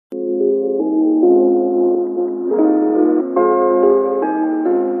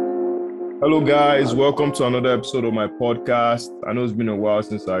Hello, guys. Welcome to another episode of my podcast. I know it's been a while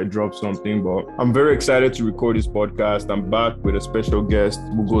since I dropped something, but I'm very excited to record this podcast. I'm back with a special guest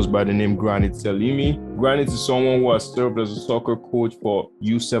who goes by the name Granit Selimi. Granit is someone who has served as a soccer coach for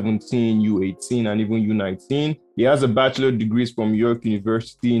U17, U18, and even U19. He has a bachelor degrees from York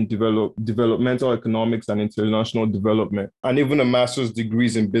University in developmental economics and international development, and even a master's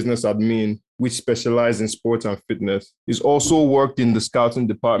degrees in business admin, which specialize in sports and fitness. He's also worked in the scouting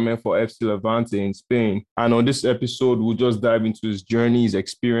department for FC Levante in Spain. And on this episode, we'll just dive into his journey, his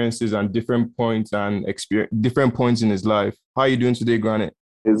experiences, and different points in his life. How are you doing today, Granit?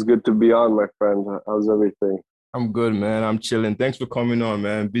 It's good to be on, my friend. How's everything? I'm good, man. I'm chilling. Thanks for coming on,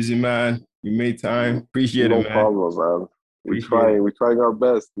 man. Busy man. You made time. Appreciate it, No man. problem, man. We're Appreciate it. trying. We're trying our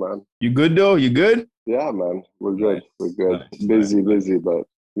best, man. You good though? You good? Yeah, man. We're Nice, good. We're good. nice, nice. Busy, but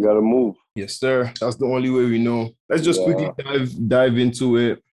we gotta move. Yes, sir. That's the only way we know. Let's just quickly Yeah, dive into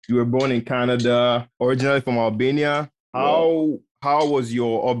it. You were born in Canada, originally from Albania. yeah. How was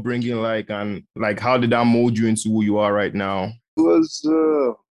your upbringing like, and like how did that mold you into who you are right now? It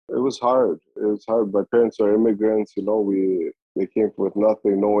was hard. It was hard. My parents are immigrants. They came with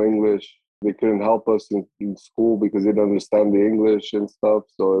nothing, no English. They couldn't help us in school because they didn't understand the English and stuff.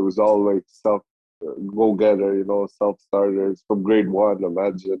 So it was all like self go getter, self starters from grade one.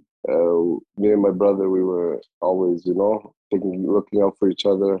 Imagine. Me and my brother, we were always, looking out for each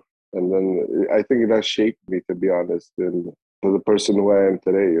other. And then I think it has shaped me, to be honest, and to the person who I am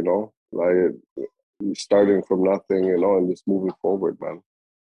today, like starting from nothing, and just moving forward, man.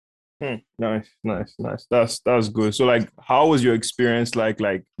 Nice, nice, nice. That's good. So like how was your experience like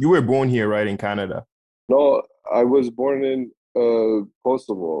you were born here, right, in Canada? No, I was born in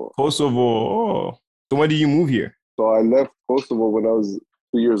Kosovo. Kosovo. Oh. So when did you move here? So I left Kosovo when I was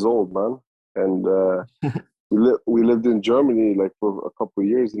 2 years old, man. And we lived in Germany like for a couple of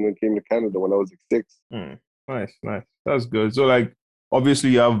years and then came to Canada when I was like six. Nice, nice. That's good. So like obviously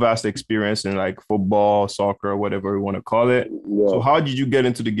you have vast experience in like football, soccer, whatever you want to call it. So Yeah. how did you get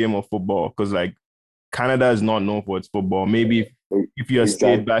into the game of football? Because like Canada is not known for its football. Maybe if you had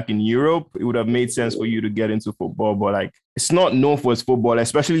stayed Exactly. back in Europe, it would have made sense for you to get into football. But like it's not known for its football,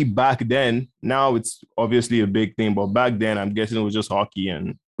 especially back then. Now it's obviously a big thing, but back then I'm guessing it was just hockey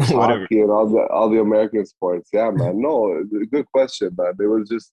and whatever. Hockey and all the American sports. Yeah, man. No, good question, man. It was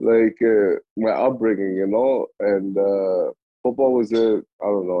just like my upbringing, and football was I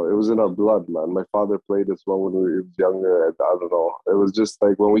don't know, it was in our blood, man. My father played as well when we were younger, and I don't know. It was just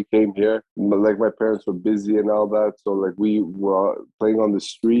like when we came here, like my parents were busy and all that, so like we were playing on the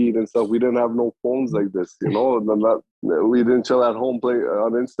street and stuff. We didn't have no phones like this, and then we didn't chill at home play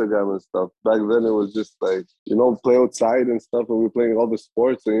on Instagram and stuff. Back then, it was just like play outside and stuff, and we were playing all the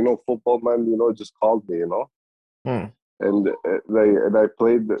sports. And football man, just called me, Hmm. and and I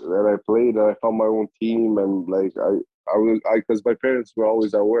found my own team, and like I because my parents were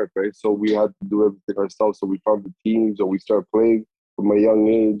always at work, right? So we had to do everything ourselves. So we found the teams, and we started playing from a young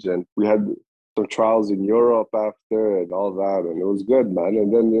age, and we had some trials in Europe after and all that, and it was good, man.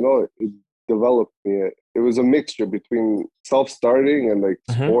 And then it developed me. It was a mixture between self-starting and like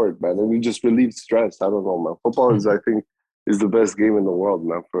Mhm. sport, man, and it just relieved stress. I don't know, man. Football is, I think, is the best game in the world,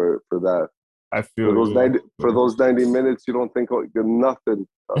 man. For that, I for feel those you. 90 for those 90 minutes, you don't think nothing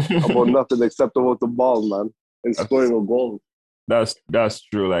about nothing except about the ball, man, and That's scoring a goal. that's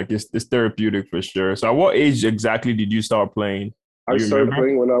true. Like it's therapeutic for sure. So at what age exactly did you start playing? I Do you started remember?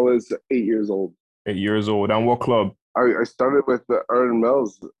 playing when I was 8 years old. 8 years old. And what club? I started with the Earn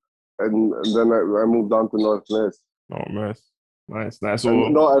Mills, and then I moved on to North Miss. Oh, nice, nice, nice. And So,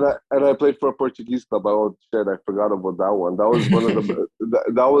 no, and I played for a Portuguese club. Oh shit, I forgot about that one. That was one of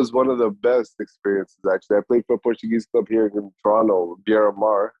that was one of the best experiences actually. I played for a Portuguese club here in Toronto, Beira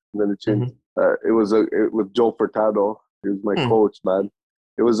Mar, and then it changed. Mhm. With Joe Furtado. He was my Hmm. coach, man.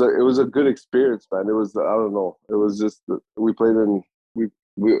 It was a good experience, man. It was, I don't know. It was just we played in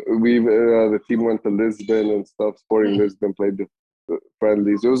the team went to Lisbon and stuff. Sporting Hmm. Lisbon played the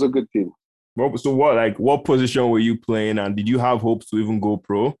friendlies. It was a good team. What position were you playing, and did you have hopes to even go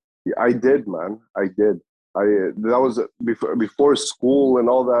pro? Yeah, I did, man. I did. That was before school and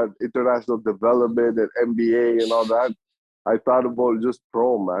all that international development and MBA and all that. I thought about just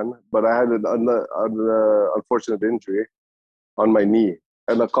pro, man, but I had an unfortunate injury on my knee,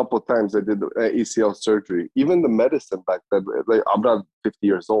 and a couple of times I did ACL surgery. Even the medicine back then, like I'm not 50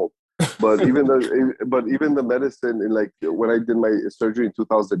 years old, but even the medicine in like when I did my surgery in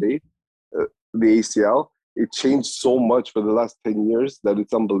 2008, the ACL, it changed so much for the last 10 years that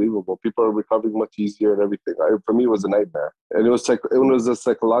it's unbelievable. People are recovering much easier and everything. For me, it was a nightmare. And it was a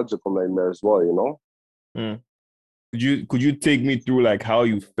psychological nightmare as well, you know? Hmm. Could you take me through like how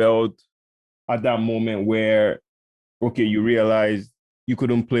you felt? at that moment where, okay, you realized you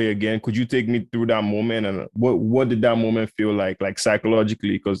couldn't play again? Could you take me through that moment, and what did that moment feel like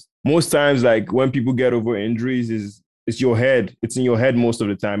psychologically? Because most times, like when people get over injuries, is it's your head. It's in your head most of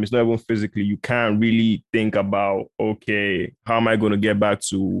the time. It's not even physically. You can't really think about, okay, how am I going to get back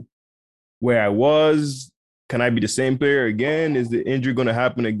to where I was? Can I be the same player again? Is the injury going to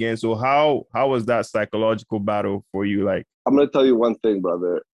happen again? So how was that psychological battle for you? Like, I'm gonna tell you one thing,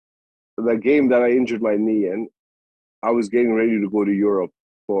 brother. The game that I injured my knee in, I was getting ready to go to Europe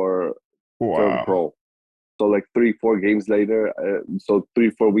for turn wow. pro. So like 3, 4 games later, so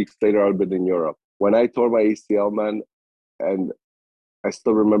 3, 4 weeks later, I've been in Europe. When I tore my ACL, man, and I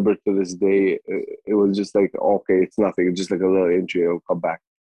still remember to this day, it was just like, okay, it's nothing. It's just like a little injury. It'll come back.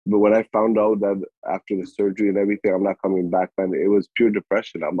 But when I found out that after the surgery and everything, I'm not coming back, man, it was pure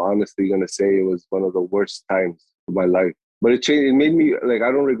depression. I'm honestly going to say it was one of the worst times of my life. But it changed. It made me, like,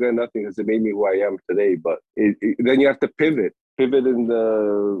 I don't regret nothing because it made me who I am today. But then you have to pivot and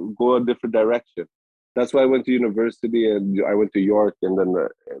go a different direction. That's why I went to university and I went to York and then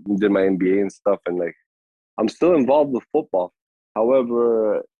did my MBA and stuff. And like, I'm still involved with football.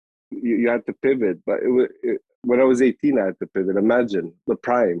 However, you had to pivot. But when I was 18, I had to pivot. Imagine the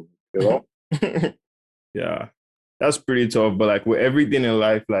prime, you know? Yeah, that's pretty tough. But like with everything in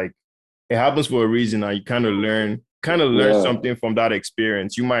life, like it happens for a reason, and you kind of learn Yeah, something from that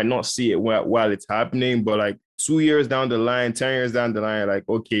experience. You might not see it while it's happening, but like 2 years down the line, 10 years down the line, like,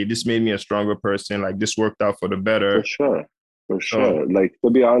 okay, this made me a stronger person. Like this worked out for the for better. sure. For So sure. Like,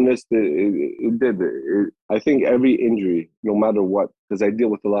 to be honest, it did. I think every injury, no matter what, because I deal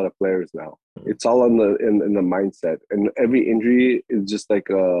with a lot of players now, it's all in the mindset. And every injury is just like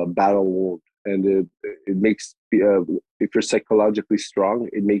a battle wound. And it makes, if you're psychologically strong,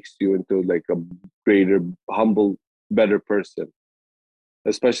 it makes you into like a greater, humble, better person.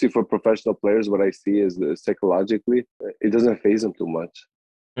 Especially for professional players, what I see is psychologically, it doesn't phase them too much.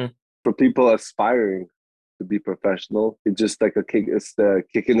 mm, For people aspiring to be professional, it's just like a kick. It's the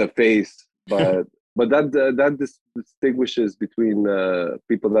kick in the face, but that distinguishes between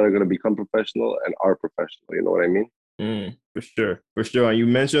people that are going to become professional and are professional. You know what I mean? for sure, for sure. And you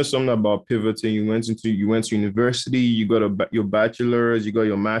mentioned something about pivoting. You went to university, you got your bachelor's, you got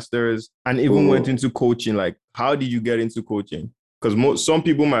your master's, and even went Mm. into coaching. Like, how did you get into coaching? Because some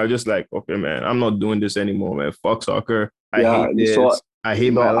people might just like, okay, man, I'm not doing this anymore, man. Fuck soccer. I Yeah. hate So this. I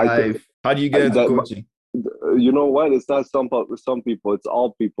hate my no, life. How do you get into that. coaching? You know what? It's not some people. It's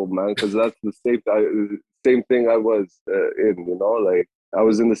all people, man. Because that's the same thing I was in. You know, like I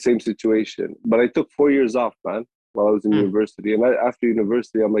was in the same situation, but I took 4 years off, man, while I was in Hmm. university. And after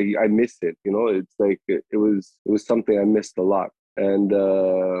university, I'm like, I miss it. You know, it's like it was something I missed a lot. And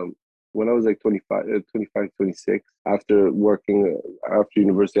when I was like 25, 25, 26, after working after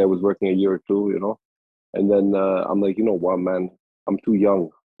university, I was working a year or two. You know, and then I'm like, you know what, man, I'm too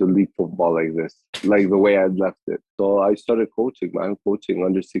young to leave football like this, like the way I'd left it. So I started coaching, man, coaching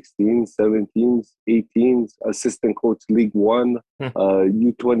under 16s, 17s, 18s, assistant coach League One, Hmm.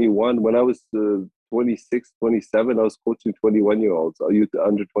 U21. When I was 26, 27, I was coaching 21-year-olds, youth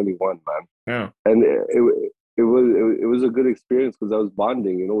under 21, man. Yeah. And it was a good experience because I was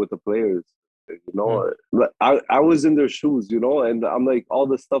bonding, with the players. Hmm. I was in their shoes, and I'm like, all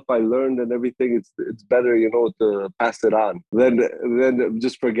the stuff I learned and everything, it's better, to pass it on than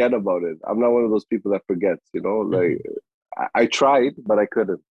just forget about it. I'm not one of those people that forgets, like Hmm. I tried, but I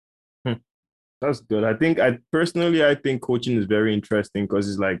couldn't. Hmm. That's good. I think coaching is very interesting because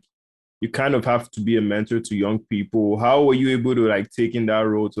it's like you kind of have to be a mentor to young people. How were you able to like take in that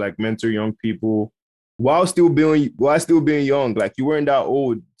role to like mentor young people while still being young? Like you weren't that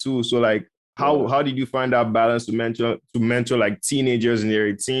old too. So like how Yeah. how did you find that balance to mentor like teenagers in their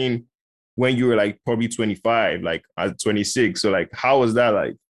 18 when you were like probably 25, like at 26? So like how was that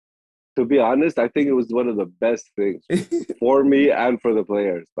like? To be honest, I think it was one of the best things for me and for the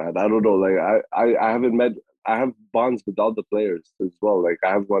players, man. I don't know, like I haven't met. I have bonds with all the players as well. Like I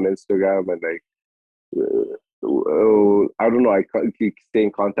have on Instagram and like I don't know. I keep stay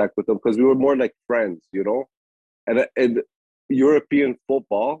in contact with them because we were more like friends, And European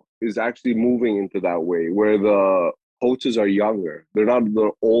football is actually moving into that way where the coaches are younger. They're not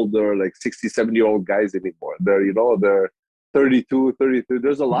the older, like 60, 70-year-old guys anymore. They're 32, 33.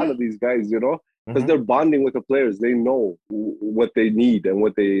 There's a lot of these guys, because Mhm. they're bonding with the players. They know what they need and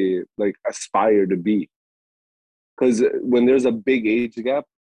what they like aspire to be. Because when there's a big age gap,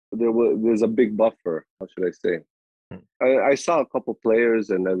 there's a big buffer. How should I say? I saw a couple players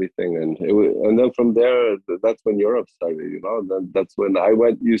and everything, and then from there, that's when Europe started. Then that's when I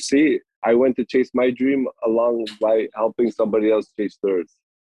went. You see, I went to chase my dream along by helping somebody else chase theirs.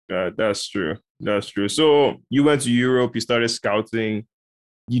 That's true. That's true. So you went to Europe, you started scouting.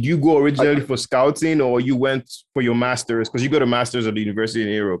 Did you go originally for scouting or you went for your master's? Because you got a master's at the university in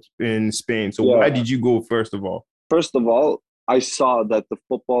Europe, in Spain. So why Yeah. did you go first of all? First of all, I saw that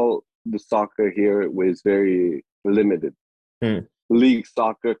the soccer here was very limited. Hmm. League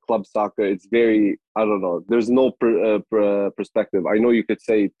soccer, club soccer, it's very, I don't know. There's no perspective. I know you could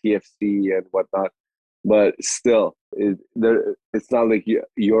say TFC and whatnot, but still, it's not like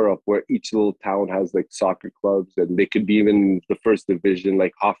Europe where each little town has like soccer clubs and they could be even in the first division,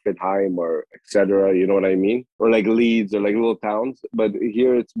 like Hoffenheim or etc. You know what I mean? Or like Leeds or like little towns. But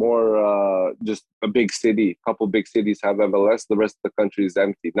here it's more just a big city. A couple big cities have MLS. The rest of the country is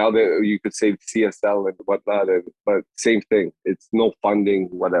empty. Now that you could say CSL and whatnot, but same thing. It's no funding,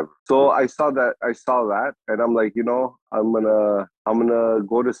 whatever. So I saw that, and I'm like, I'm gonna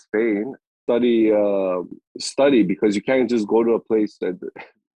go to Spain study study because you can't just go to a place and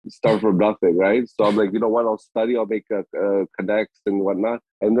start from nothing, right? So I'm like, you know what? I'll study. I'll make connects and whatnot.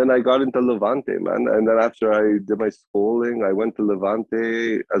 And then I got into Levante, man. And then after I did my schooling, I went to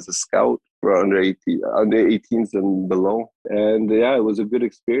Levante as a scout for under 18s and below. And yeah, it was a good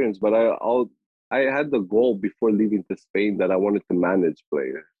experience. But I had the goal before leaving to Spain that I wanted to manage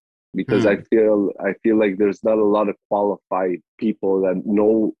players because I Hmm. feel like there's not a lot of qualified people that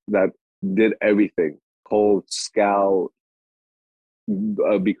know that did everything: coach, scout,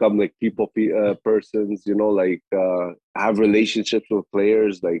 become like persons, like have relationships with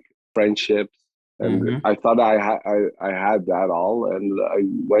players, like friendships. And Hmm. I thought I had that all, and I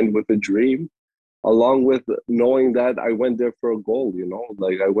went with a dream, along with knowing that I went there for a goal.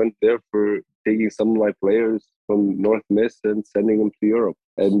 Like I went there for taking some of my players from North Miss and sending them to Europe,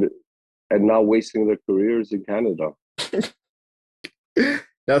 and not wasting their careers in Canada.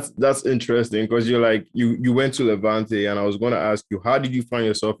 That's interesting because you're like you went to Levante and I was gonna ask you how did you find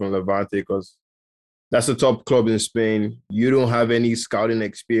yourself in Levante because that's a top club in Spain. You don't have any scouting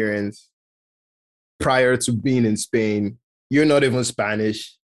experience prior to being in Spain. You're not even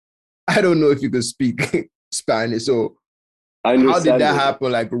Spanish. I don't know if you could speak Spanish. So I how did understand that it.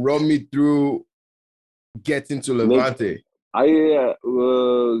 happen? Like run me through getting to Like Levante.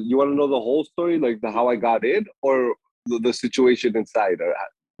 you want to know the whole story, like how I got in, or the situation inside, or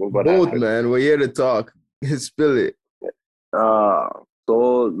what Both, happened? man. We're here to talk. Spill it. Uh,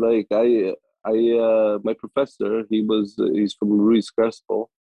 so like my professor, he's from Ruiz Crespo.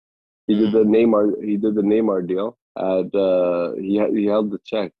 Mm, He did the Neymar deal, and he held the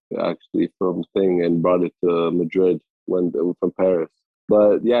check actually from thing and brought it to Madrid when from Paris.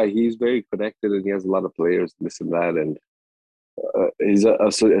 But yeah, he's very connected and he has a lot of players, this and that, and he's a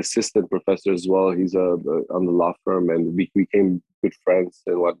assistant professor as well. He's on the law firm, and we became good friends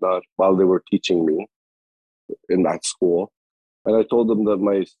and whatnot while they were teaching me in that school. And I told them that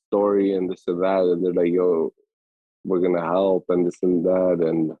my story and this and that, and they're like, "Yo, we're gonna help," and this and that,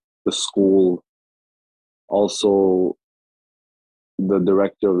 and the school also. The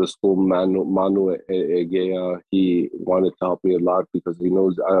director of the school, Manu Egea, he wanted to help me a lot because he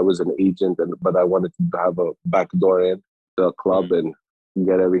knows I was an agent, but I wanted to have a back door in the club mm. and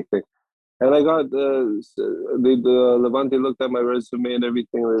get everything. And I got the Levante looked at my resume and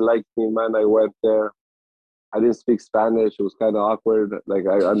everything. They liked me, man. I went there. I didn't speak Spanish. It was kind of awkward. Like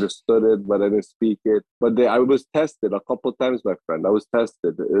I understood it, but I didn't speak it. But I was tested a couple times, my friend. I was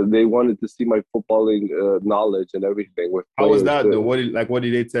tested. They wanted to see my footballing knowledge and everything with How was players. that though? What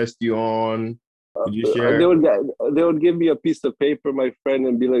did they test you on? Could you They share? would they would give me a piece of paper, my friend,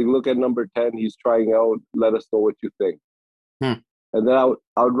 and be like, "Look at number 10. He's trying out. Let us know what you think." Hmm, And then I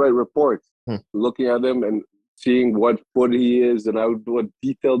would write reports, hmm. looking at him and seeing what foot he is, and I would do a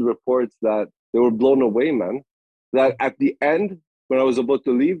detailed reports that they were blown away, man. That at the end, when I was about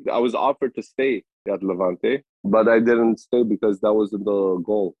to leave, I was offered to stay at Levante, but I didn't stay because that wasn't the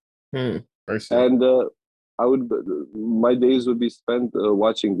goal. Hmm. I see. And I would my days would be spent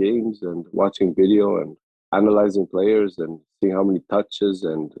watching games and watching video and analyzing players and seeing how many touches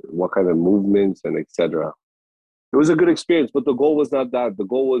and what kind of movements and etc. It was a good experience, but the goal was not that. The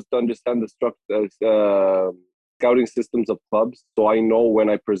goal was to understand the scouting systems of clubs, so I know when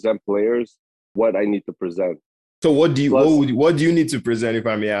I present players what I need to present. So Plus, what do you need to present if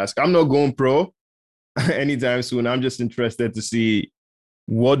I may ask? I'm not going pro anytime soon. I'm just interested to see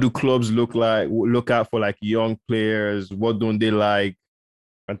what do clubs look out for like young players, what don't they like,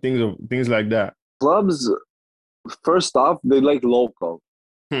 and things like that. clubs, first off, they like local.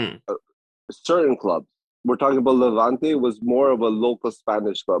 Hmm. Certain clubs. We're talking about Levante was more of a local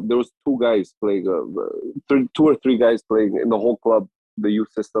Spanish club. There was two guys playing, two or three guys playing in the whole club, the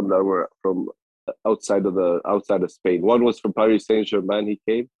youth system that were from outside of Spain. One was from Paris Saint Germain. He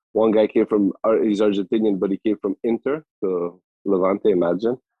came. One guy came from, he's Argentinian, but he came from Inter to Levante,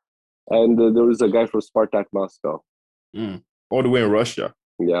 imagine. And there was a guy from Spartak Moscow. Mm. All the way in Russia.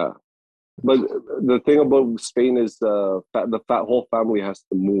 Yeah. But the thing about Spain is the whole family has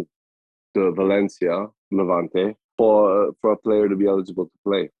to move to Valencia, Levante, for a player to be eligible to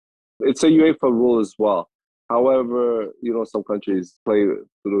play. It's a UEFA rule as well. However, some countries play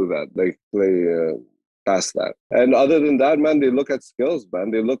through that. They play past that. And other than that, man, they look at skills, man.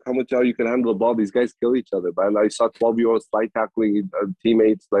 They look how you can handle the ball. These guys kill each other, man. I saw 12-year-olds fight tackling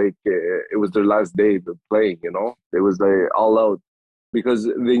teammates like it was their last day of playing, It was like all out because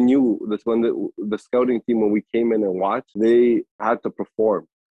they knew that when the scouting team, when we came in and watched, they had to perform.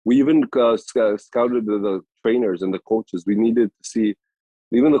 We even scouted the trainers and the coaches. We needed to see,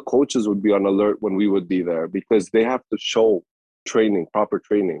 even the coaches would be on alert when we would be there because they have to show proper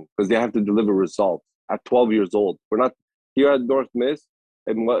training, because they have to deliver results at 12 years old. We're not here at North Miss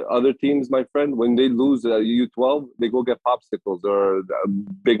and what other teams, my friend, when they lose U12, they go get popsicles or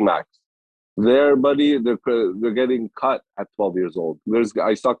Big Macs. There, buddy, they're getting cut at 12 years old.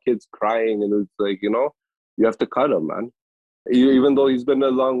 I saw kids crying, and it's like, you have to cut them, man. Even though he's been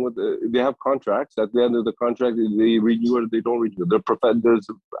along with, they have contracts. At the end of the contract, they renew or they don't renew. There's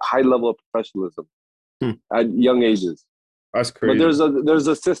a high level of professionalism at young ages. That's crazy. But there's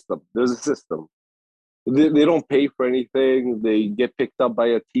a system. There's a system. They don't pay for anything. They get picked up by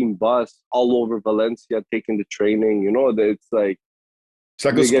a team bus all over Valencia, taking the training. It's like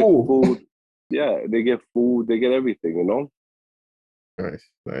a school. Food. Yeah, they get food. They get everything. Nice.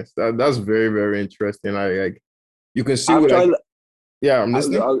 That's very, very interesting. You can see yeah, I'm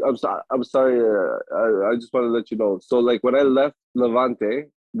listening. I'm sorry. I just want to let you know. So, like, when I left Levante,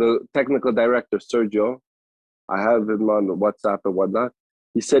 the technical director, Sergio, I have him on WhatsApp and whatnot.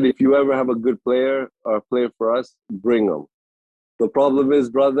 He said, if you ever have a good player or a player for us, bring him. The problem is,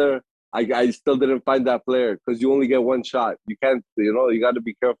 brother, I still didn't find that player because you only get one shot. You can't, you got to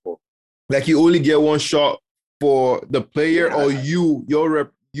be careful. Like, you only get one shot for the player, or you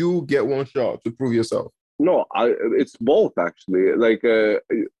get one shot to prove yourself? No, it's both, actually. Like,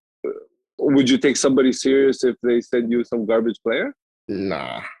 would you take somebody serious if they send you some garbage player?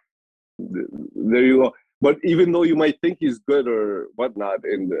 Nah. There you go. But even though you might think he's good or whatnot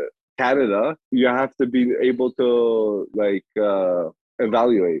in Canada, you have to be able to, like,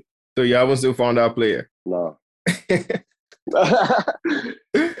 evaluate. So you haven't still found that player? No.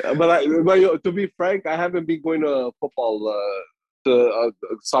 But to be frank, I haven't been going to football to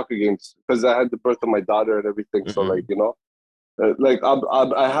soccer games because I had the birth of my daughter and everything. Mm-hmm. So, like,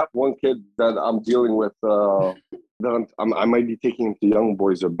 I have one kid that I'm dealing with. That I might be taking him to Young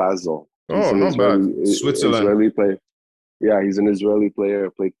Boys or Basel. He's not bad. Switzerland. Israeli player. Yeah, he's an Israeli player.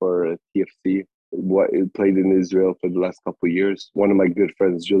 Played for TFC. Played in Israel for the last couple of years. One of my good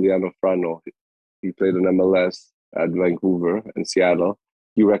friends, Giuliano Frano, he played in MLS at Vancouver and Seattle.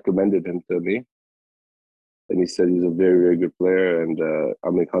 He recommended him to me. And he said he's a very, very good player. And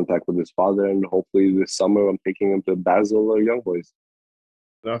I'm in contact with his father. And hopefully this summer I'm taking him to Basel or Young Boys.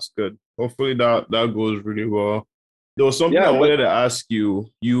 That's good. Hopefully that goes really well. There was something I wanted to ask you.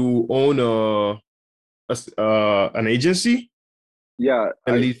 You own an agency? Yeah.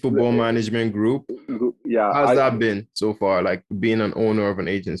 Elite Football Management Group? Yeah. How's that been so far, like being an owner of an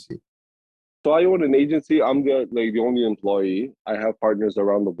agency? So I own an agency. I'm the only employee. I have partners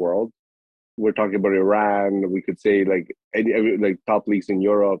around the world. We're talking about Iran. We could say like every like top leagues in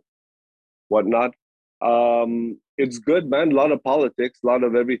Europe, whatnot. It's good, man. A lot of politics, a lot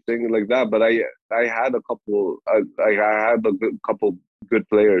of everything like that. But I had a couple. I had a couple good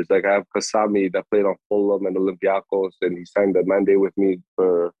players. Like I have Kasami that played on Fulham and Olympiacos, and he signed a mandate with me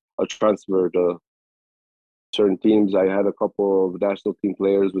for a transfer to certain teams. I had a couple of national team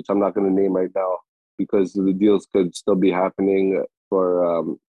players, which I'm not going to name right now because the deals could still be happening for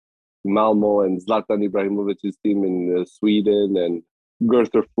Malmo and Zlatan Ibrahimovic's team in Sweden and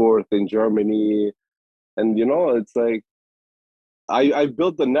Gerther Fürth in Germany. And, it's like, I've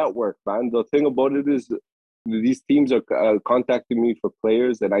built the network, man. The thing about it is these teams are contacting me for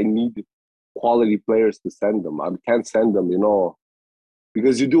players, and I need quality players to send them. I can't send them,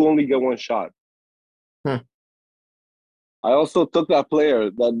 because you do only get one shot. I also took that player,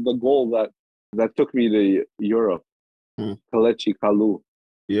 the goal that took me to Europe, Kelechi Kalu.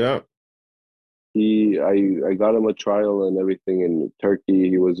 Yeah. I got him a trial and everything in Turkey.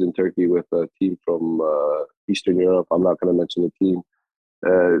 He was in Turkey with a team from Eastern Europe. I'm not going to mention the team.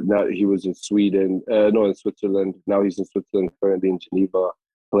 Now he was in Sweden. In Switzerland. Now he's in Switzerland, currently in Geneva,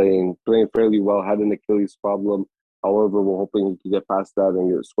 playing fairly well. Had an Achilles problem. However, we're hoping he can get past that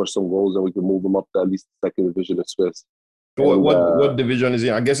and score some goals, and we can move him up to at least the second division of Swiss. So and what division is he?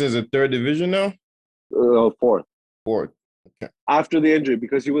 I guess it's a third division now. fourth Fourth. Okay. after the injury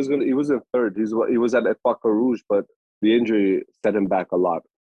because he was in third. He was at Etoile Rouge, but the injury set him back a lot.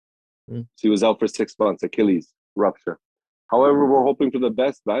 Mm. So he was out for 6 months, Achilles rupture. However, we're hoping for the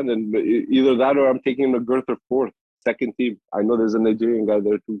best, man. And either that or I'm taking him to Gerther fourth, second team. I know there's a Nigerian guy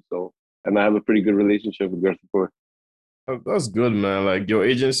there too, so and I have a pretty good relationship with Gerther fourth. That's good, man. Like your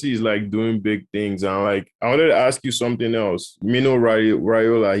agency is like doing big things. And like I wanted to ask you something else. Mino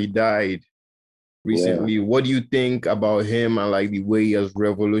Raiola, he died Yeah. recently. What do you think about him and like the way he has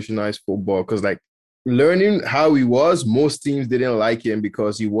revolutionized football? Because like learning how he was, most teams didn't like him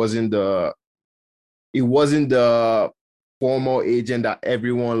because he wasn't the formal agent that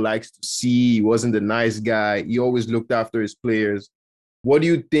everyone likes to see. He wasn't the nice guy. He always looked after his players. What do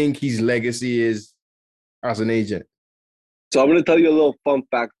you think his legacy is as an agent? So I'm going to tell you a little fun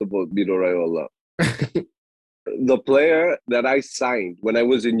fact about Mino Raiola. The player that I signed when I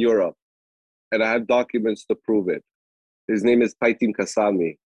was in Europe, and I have documents to prove it. His name is Paitim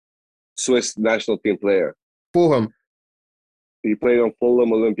Kasami, Swiss national team player. Fulham. He played on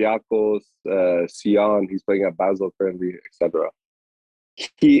Fulham, Olympiacos, Sion. He's playing at Basel currently, etc.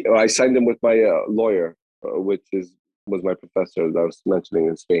 I signed him with my lawyer, which was my professor that I was mentioning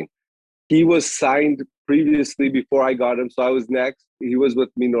in Spain. He was signed previously before I got him, so I was next. He was with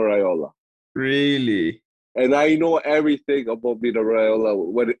Mino Raiola. Really? And I know everything about Mino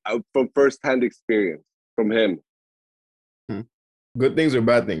Raiola from first-hand experience from him. Hmm. Good things or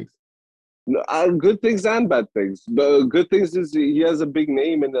bad things? Good things and bad things. The good things is he has a big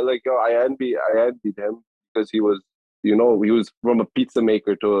name, and like I envied him because he was, he was from a pizza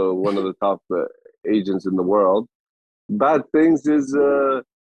maker to one of the top agents in the world. Bad things is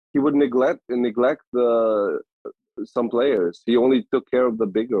he would neglect the some players. He only took care of the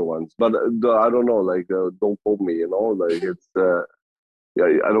bigger ones. But I don't know, like don't quote me, like it's yeah,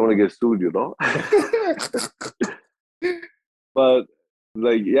 I don't want to get sued, But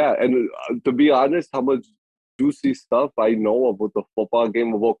like yeah, and to be honest, how much juicy stuff I know about the football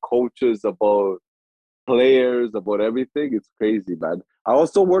game, about coaches, about players, about everything. It's crazy, man. I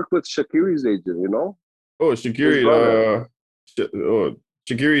also work with Shaqiri's agent, Oh, his Shaqiri, brother.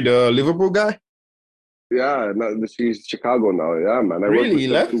 Shaqiri, the Liverpool guy? Yeah, she's Chicago now. Yeah, man. I work Really? with He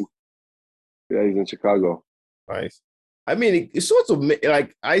him left? too. Yeah, he's in Chicago. Nice. I mean, it's sort of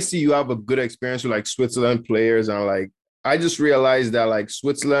like I see you have a good experience with like Switzerland players, and like I just realized that like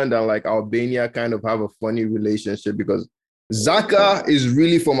Switzerland and like Albania kind of have a funny relationship because Zaka is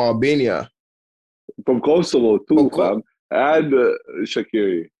really from Albania. From Kosovo From too, fam. And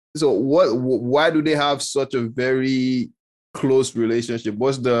Shaqiri. So why do they have such a very close relationship?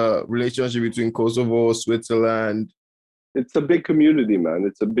 What's the relationship between Kosovo, Switzerland? It's a big community, man.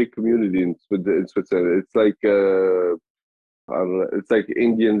 It's a big community in Switzerland. It's like I don't know, it's like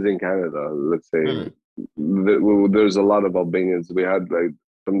Indians in Canada, let's say. Hmm. There's a lot of Albanians. We had like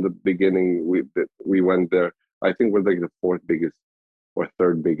from the beginning, we went there. I think we're like the fourth biggest or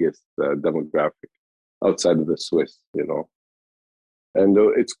third biggest demographic outside of the Swiss. And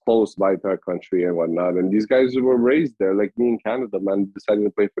it's close by to our country and whatnot. And these guys were raised there, like me in Canada, man, deciding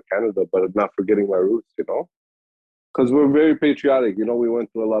to play for Canada, but not forgetting my roots. Because we're very patriotic. We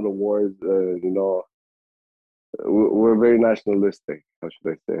went through a lot of wars. We're very nationalistic. How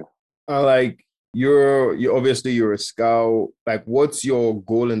should I say? Like you're obviously you're a scout. Like, what's your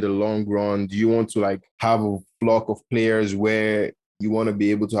goal in the long run? Do you want to like have a flock of players where you want to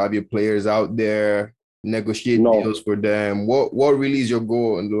be able to have your players out there, negotiate No, deals for them? What really is your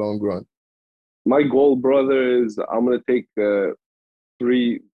goal in the long run? my goal, brother, is I'm gonna take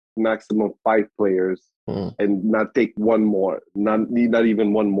three, maximum five players, Hmm. and not take one more. Not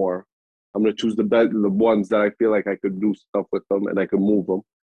even one more. I'm gonna choose the ones that I feel like I could do stuff with them and I could move them,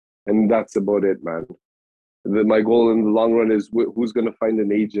 and that's about it, man. My goal in the long run is who's gonna find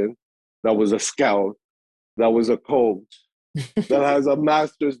an agent that was a scout, that was a coach, that has a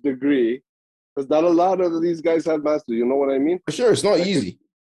master's degree, because not a lot of these guys have masters. You know what I mean? For sure, it's not That could easy.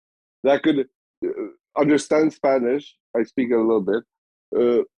 that could understand Spanish. I speak a little bit.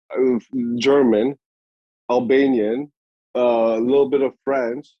 Uh, German, Albanian, a little bit of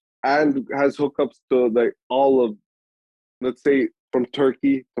French, and has hookups to like all of, let's say, from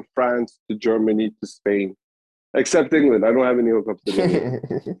Turkey to France to Germany to Spain, except England. I don't have any hookups in England.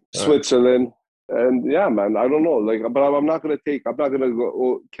 All right. Switzerland. And yeah, man, I don't know. Like, but I'm not gonna take. I'm not gonna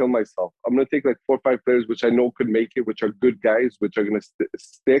go kill myself. I'm gonna take like 4 or 5 players which I know could make it, which are good guys, which are gonna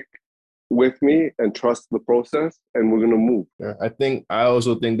stick, with me and trust the process, and we're gonna move. Yeah, I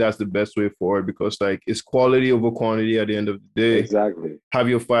also think that's the best way forward because like it's quality over quantity at the end of the day. Exactly. Have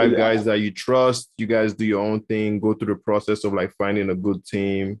your five It- guys that you trust. You guys do your own thing, go through the process of like finding a good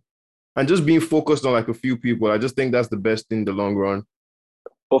team and just being focused on like a few people. I just think that's the best in the long run.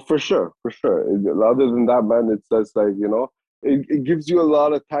 But for sure, for sure. Other than that, man, it's just like, it gives you a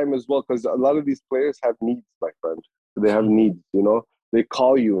lot of time as well because a lot of these players have needs, my friend. They have needs. They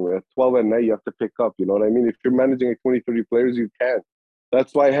call you at 12 at night, you have to pick up, you know what I mean? If you're managing like 20, 30 players, you can't.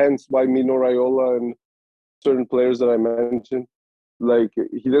 That's why Mino Raiola and certain players that I mentioned, like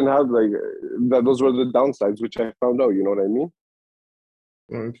he didn't have like that. Those were the downsides, which I found out, you know what I mean?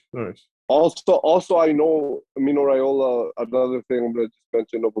 Nice, nice. Also, I know Mino Raiola. Another thing I'm gonna just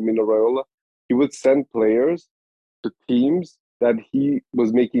mention over Mino Raiola, he would send players to teams that he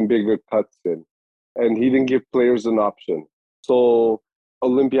was making bigger cuts in, and he didn't give players an option. So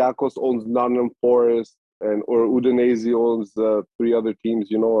Olympiacos owns Nottingham Forest, or Udinese owns three other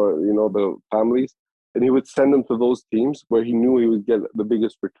teams, or the families, and he would send them to those teams where he knew he would get the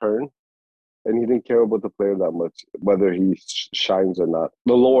biggest return, and he didn't care about the player that much, whether he shines or not.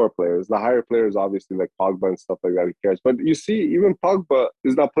 The lower players, the higher players, obviously like Pogba and stuff like that, he cares. But you see, even Pogba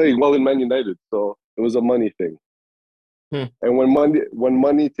is not playing well in Man United, so it was a money thing. And when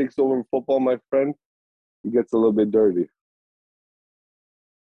money takes over in football, my friend, it gets a little bit dirty.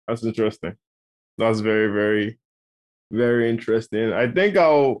 That's interesting. That's very, very, very interesting. I think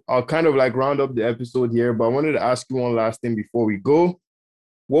I'll kind of like round up the episode here, but I wanted to ask you one last thing before we go.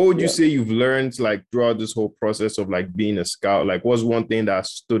 What would you Yeah. say you've learned like throughout this whole process of like being a scout? Like, what's one thing that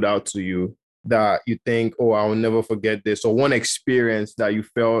stood out to you that you think, oh, I'll never forget this, or one experience that you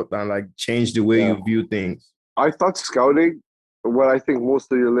felt and like changed the way Yeah. you view things? I thought scouting, what I think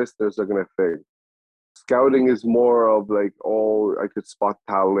most of your listeners are gonna think. Scouting is more of like, oh, I could spot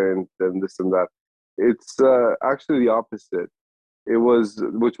talent and this and that. It's actually the opposite.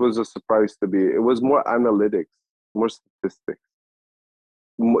 Which was a surprise to me. It was more analytics, more statistics,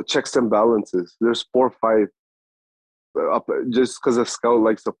 more checks and balances. There's 4 or 5. Just because a scout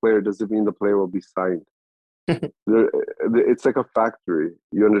likes a player doesn't mean the player will be signed. It's like a factory.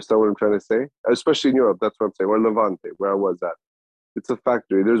 You understand what I'm trying to say? Especially in Europe, that's what I'm saying. Or Levante, where I was at. It's a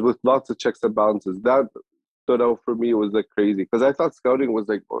factory. There's with lots of checks and balances. That stood out for me. It was like crazy because I thought scouting was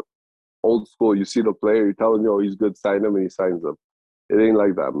like old school. You see the player, you tell him, oh, he's good, sign him, and he signs him. It ain't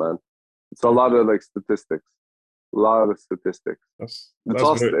like that, man. It's a lot of like statistics. A lot of statistics. That's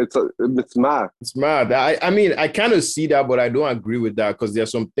very, It's math. it's mad. I mean, I kind of see that, but I don't agree with that because there are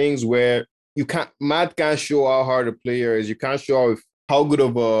some things where math can't show how hard a player is. You can't show how good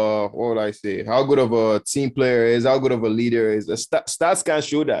of a, what would I say, how good of a team player is, how good of a leader is. Stats can't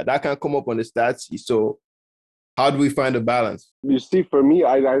show that. That can't come up on the stats sheet. So how do we find a balance? You see, for me,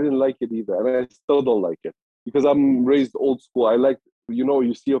 I didn't like it either, and I still don't like it because I'm raised old school. I like,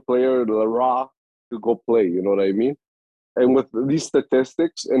 you see a player raw to go play. You know what I mean? And with these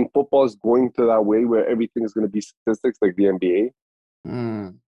statistics, and football is going to that way where everything is going to be statistics, like the NBA.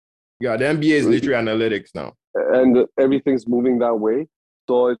 Yeah, the NBA is literally analytics now. And everything's moving that way.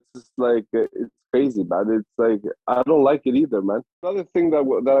 So it's just like it's crazy, man. It's like I don't like it either, man. Another thing that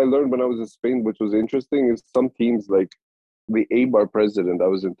I learned when I was in Spain, which was interesting, is some teams like the Eibar president. I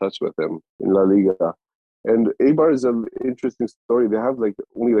was in touch with him in La Liga, and Eibar is an interesting story. They have like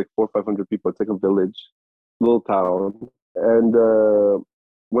only like 400 or 500 people. It's like a village, little town, and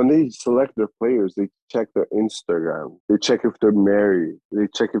when they select their players, they check their Instagram. They check if they're married. They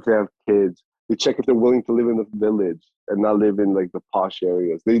check if they have kids. They check if they're willing to live in the village and not live in like the posh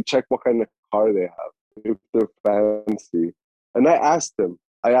areas. They check what kind of car they have, if they're fancy. And I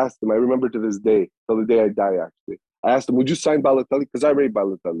remember to this day, till the day I die actually. I asked him, would you sign Balotelli? Because I rate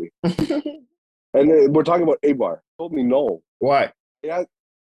Balotelli. And we're talking about Eibar. He told me no. Why? Yeah,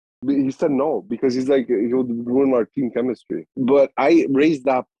 he said no because he's like he would ruin our team chemistry. But I raised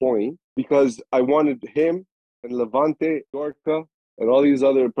that point because I wanted him and Levante, Yorka, and all these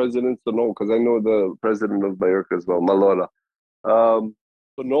other presidents to know because I know the president of Mallorca as well, Malora.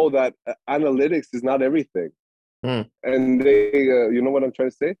 To know that analytics is not everything, and they, you know what I'm trying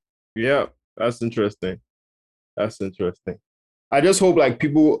to say? Yeah, that's interesting. That's interesting. I just hope like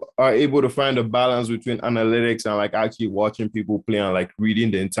people are able to find a balance between analytics and like actually watching people play and like reading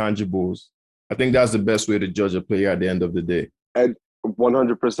the intangibles. I think that's the best way to judge a player at the end of the day. And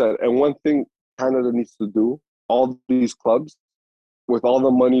 100%. And one thing Canada needs to do, all these clubs, with all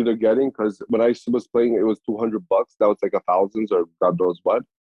the money they're getting, because when I was playing, it was $200. Now it's like thousands or God knows what.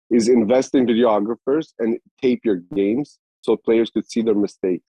 Is invest in videographers and tape your games so players could see their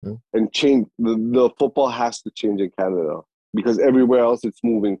mistakes and change. The football has to change in Canada because everywhere else it's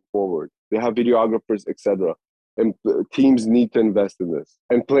moving forward. They have videographers, etc. And teams need to invest in this.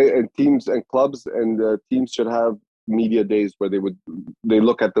 And teams and clubs and teams should have media days where they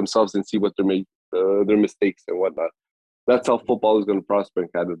look at themselves and see what their mistakes and whatnot. That's how football is going to prosper in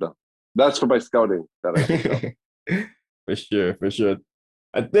Canada. That's for my scouting that I can tell. For sure.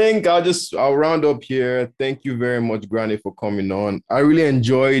 I think I'll round up here. Thank you very much, Granny, for coming on. I really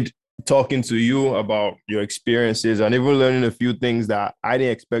enjoyed talking to you about your experiences and even learning a few things that I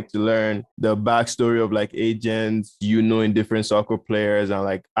didn't expect to learn. The backstory of like agents, in different soccer players. And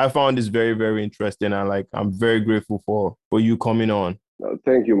like, I found this very, very interesting. And like, I'm very grateful for you coming on.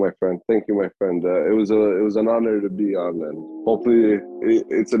 Thank you, my friend. Thank you, my friend. It was an honor to be on, and hopefully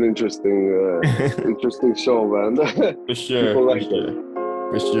it's an interesting show, man. For sure. People like it.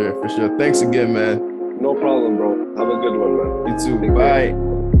 For sure. Thanks again, man. No problem, bro. Have a good one, man. You too. Bye.